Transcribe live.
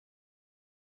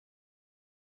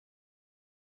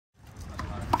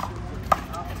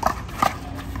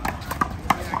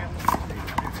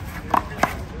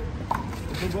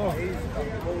Four.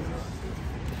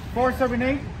 4 serving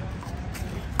 8.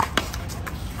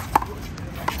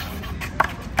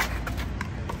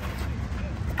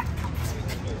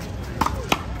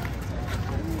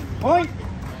 Point.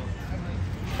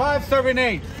 5 serving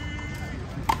 8.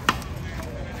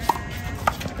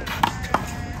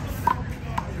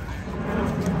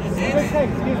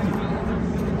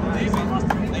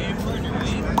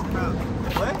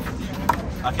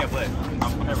 I can't play.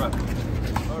 I'm here, bro.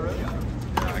 Oh, really? Yeah.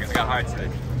 I got hired today.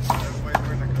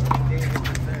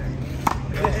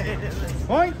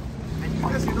 Point.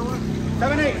 Yes, you know what?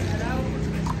 7, 8.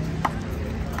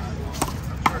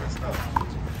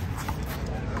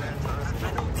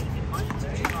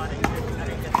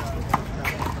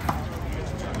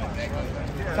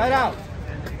 Side out.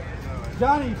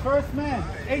 Johnny, first man.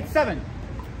 8, 7.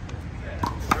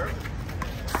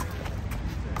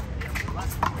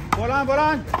 Hold on, hold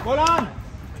on, hold on.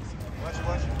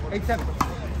 Watch it. 8, 7.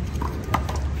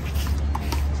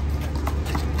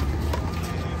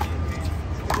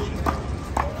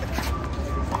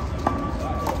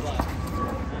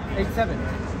 Eight, 7.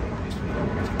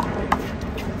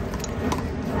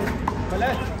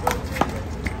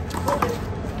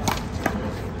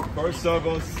 First serve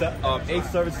on 8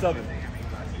 serving 7.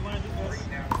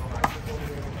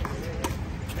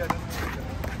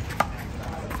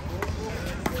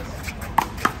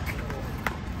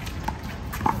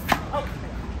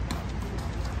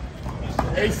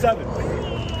 Eight, 7.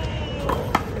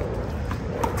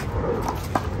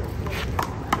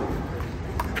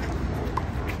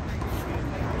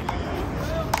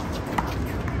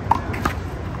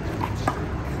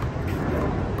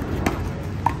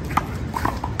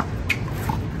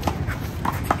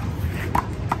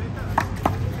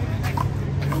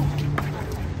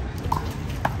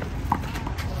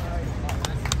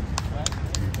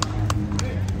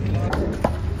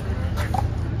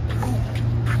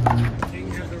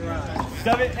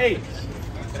 Seven, 8.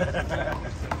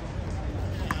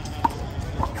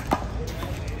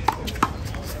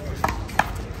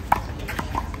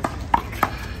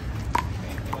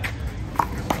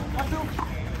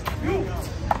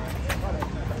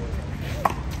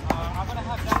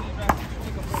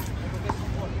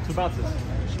 Two bounces.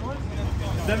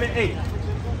 7, 8.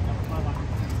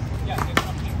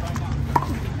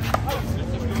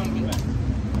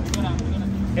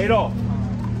 Eight off.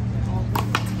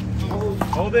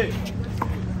 Hold it.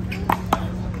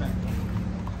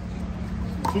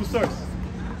 2 serves.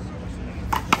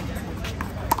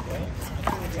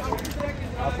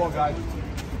 Up ball, guys.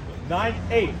 9,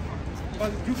 8.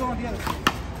 You go on the other side.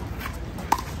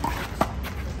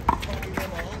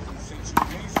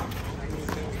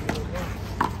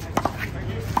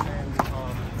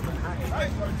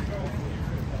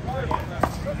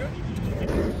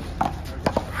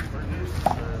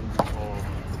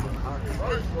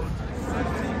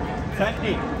 Ten,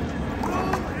 8.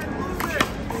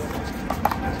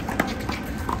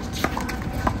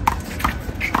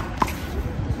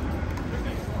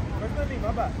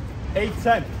 Eight,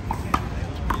 10.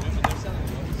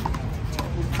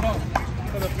 No.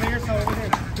 So the players are over there.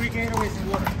 3 gateways in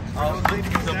water.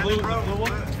 The blue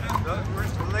one?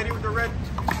 The lady with the red.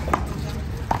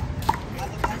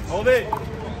 Hold it.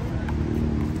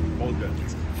 Hold good.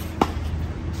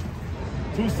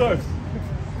 2 serves.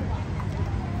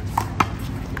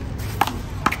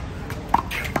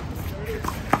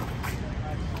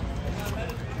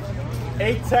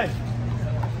 8, 10.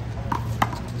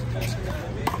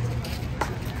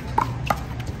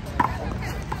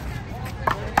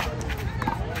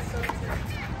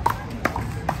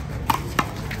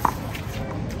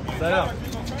 Set up.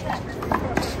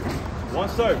 1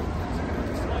 serve.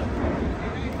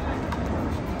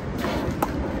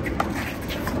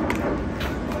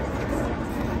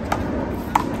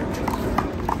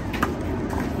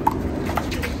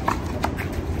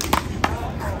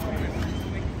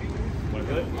 Want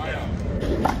to do it?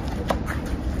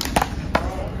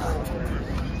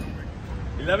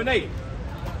 11, 8.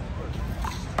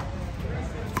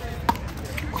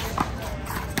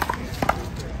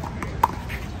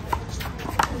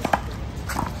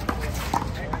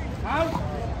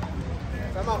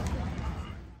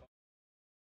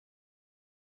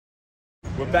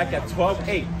 We're back at 12,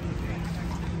 8.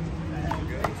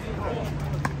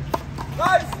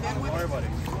 Guys! Don't worry about it.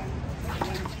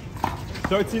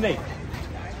 13, 8.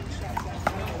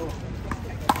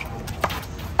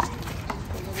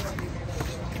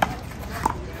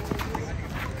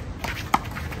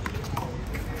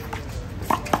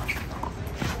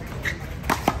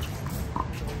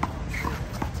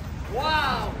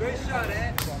 Wow! Great shot,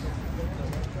 Ed.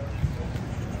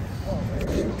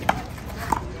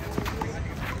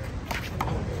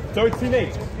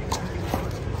 13-8.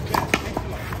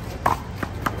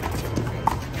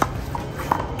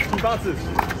 Two bounces.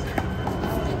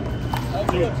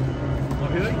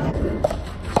 One hit.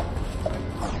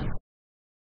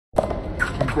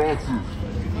 Two bounces.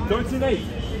 13-8.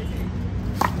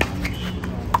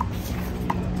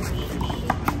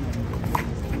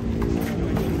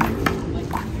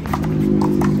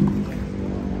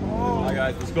 Alright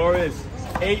guys, the score is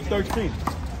 8-13.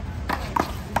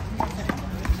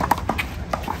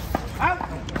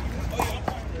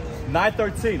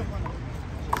 9-13.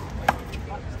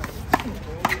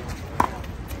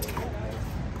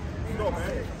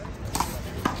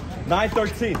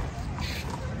 9-13.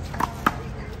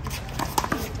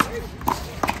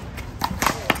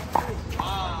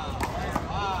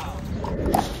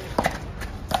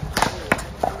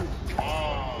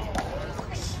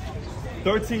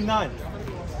 13-9.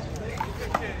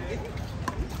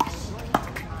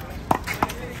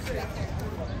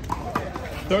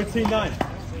 13-9.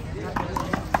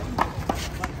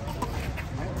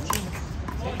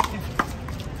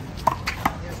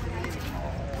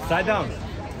 Side down.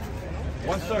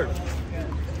 One serve.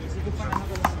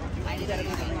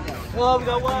 Oh, we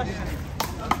got one.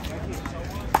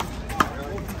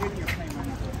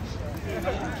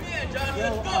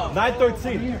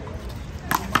 9-13.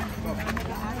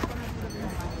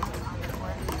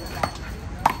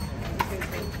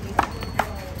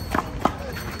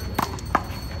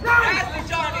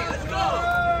 Johnny, let's go.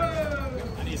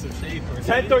 I need some shade for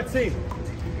 10-13.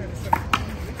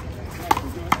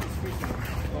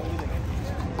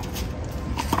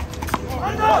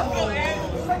 Let's go, man.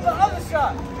 Take the other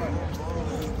shot.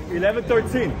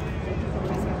 11-13.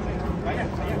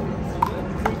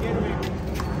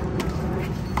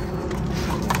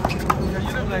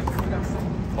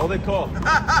 Hold it, call.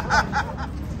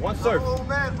 One serve. Oh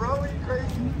man, bro, are you crazy?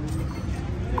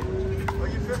 Are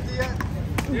you 50 yet?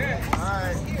 Yeah. All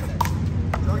right.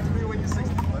 Talk to me when you're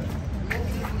 60. Bud.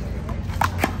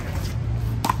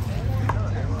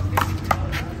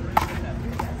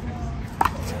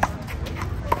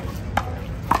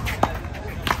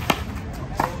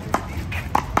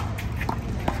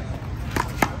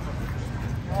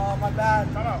 Oh, my bad.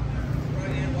 Come on.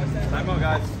 Time out,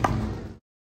 guys.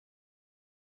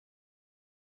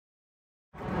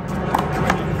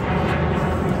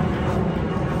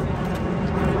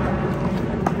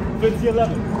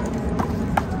 $50-11.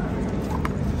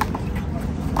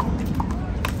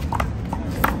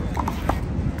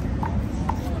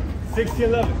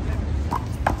 60-11.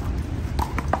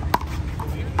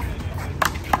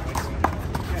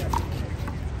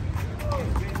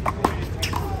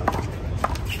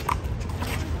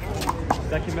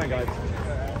 2nd man, guys.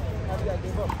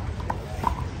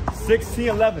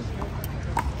 16-11.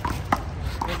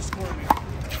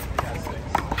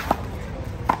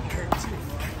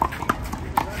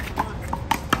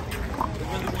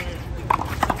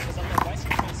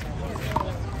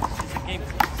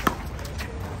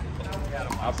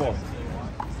 Apple.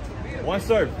 One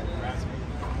serve.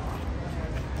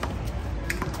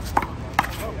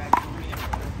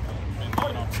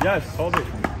 Yes, hold it.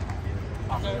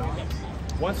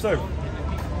 One serve.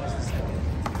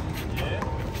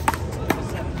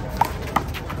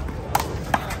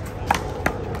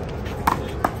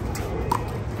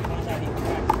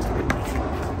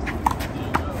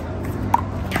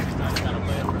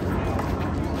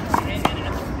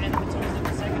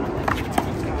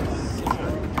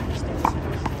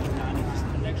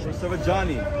 Serve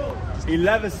Johnny.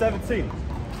 11-17.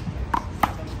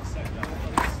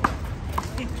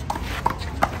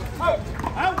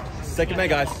 Second man,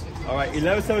 guys. All right,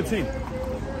 11-17.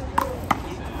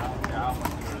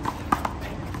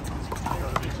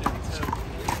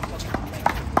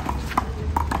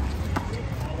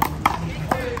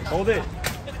 Hold it.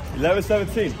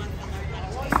 11-17.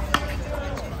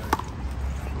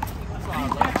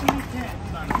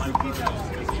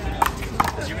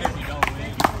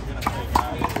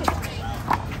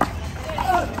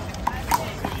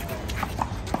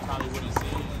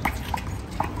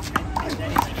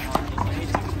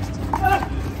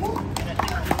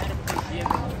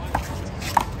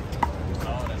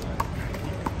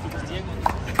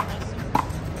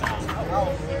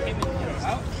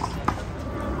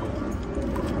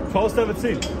 Close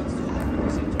 17. I'm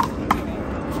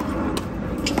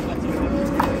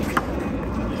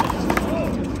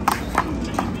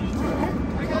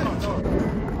sorry.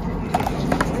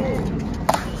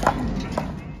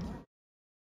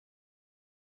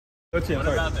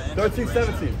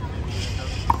 13-17.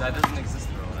 That doesn't exist,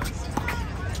 bro.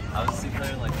 I was a C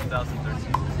player in like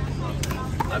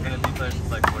 2013. I've been a D player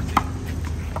since like 14.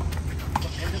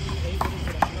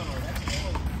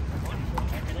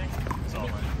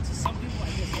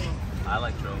 I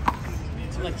like Joe.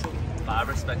 Me too. But I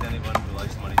respect anyone who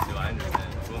likes money too. I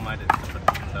understand. Who am I to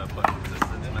put this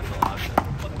in the mental option?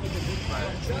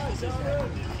 Right.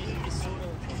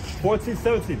 14,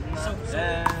 17.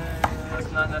 Yeah,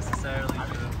 that's not necessarily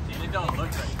true. They don't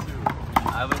look right too.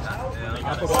 I would.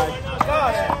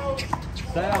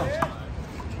 Down.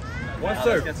 One Now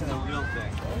serve. let's get to the real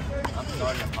thing. I'm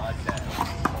starting a podcast.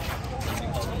 Something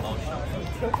called Emotional.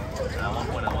 And at one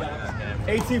point I want you to have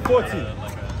 18, 14.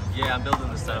 yeah, I'm building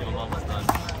the setup. I'm almost done.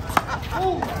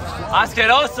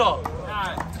 Asqueroso!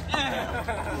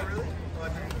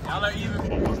 Y'all are even.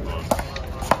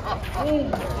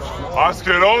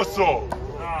 Asqueroso.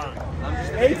 I'm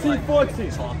just 18,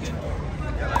 14. talking.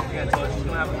 Again, so it's just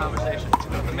gonna have a conversation.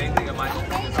 The main thing of my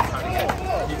thing is I'm trying to get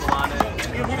people on it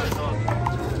and people to talk.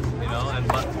 You know, and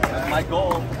my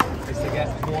goal is to get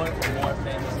more and more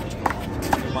famous people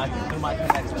through my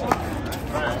connection.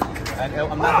 And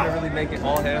I'm not gonna really make it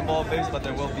all handball based, but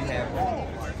there will be handball.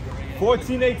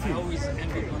 14, 18. Always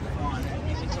ended on the phone.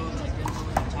 Even though it's like didn't know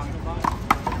what they're talking about.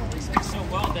 They speak so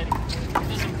well that it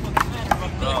doesn't fucking matter.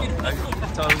 Bro, I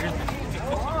told you.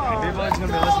 People are just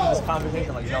gonna be listening to this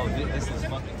conversation like, yo, this is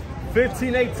fucking.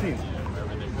 15, 18.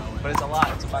 But it's a lot.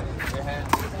 It's about your hand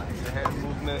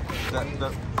movement,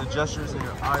 the gestures in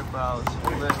your eyebrows,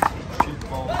 your lips,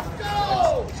 cheekbones,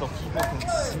 so people can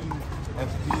see and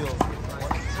feel.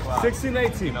 Wow. 16,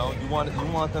 18. You know, you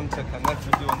want them to connect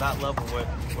with you on that level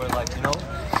where like, you know,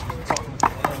 talking with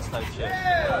your hands type shit.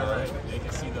 They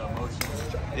can see the emotion.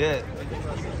 Yeah.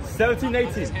 17,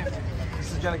 18.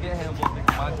 This is gonna get handball.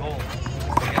 My goal is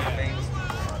to get famous.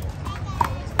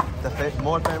 The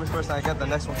more famous person I get, the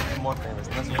next one will be more famous.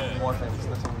 The next one will be more famous. The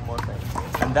next one will be more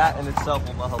famous. And that in itself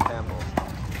will help handball.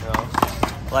 You know?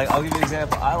 Like, I'll give you an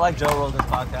example. I like Joe Rogan's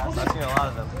podcast. I've seen a lot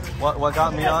of them. What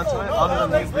got me onto it, other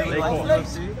than me really liking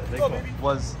UFC,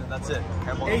 was, that's it.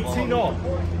 Handball. 18 all.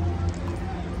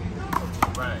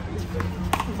 Right.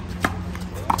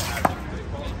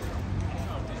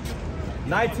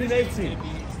 19, 18.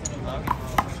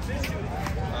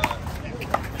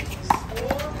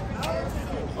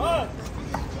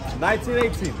 19,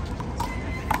 18.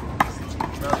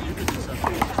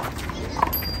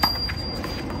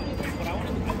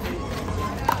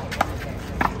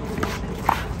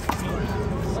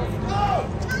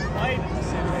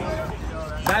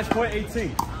 Match point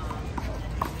 18.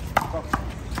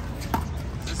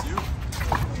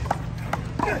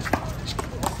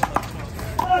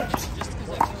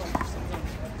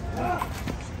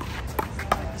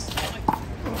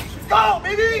 Go,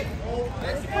 baby!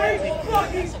 Free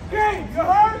fucking game, you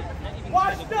heard?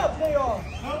 Washed up, they are.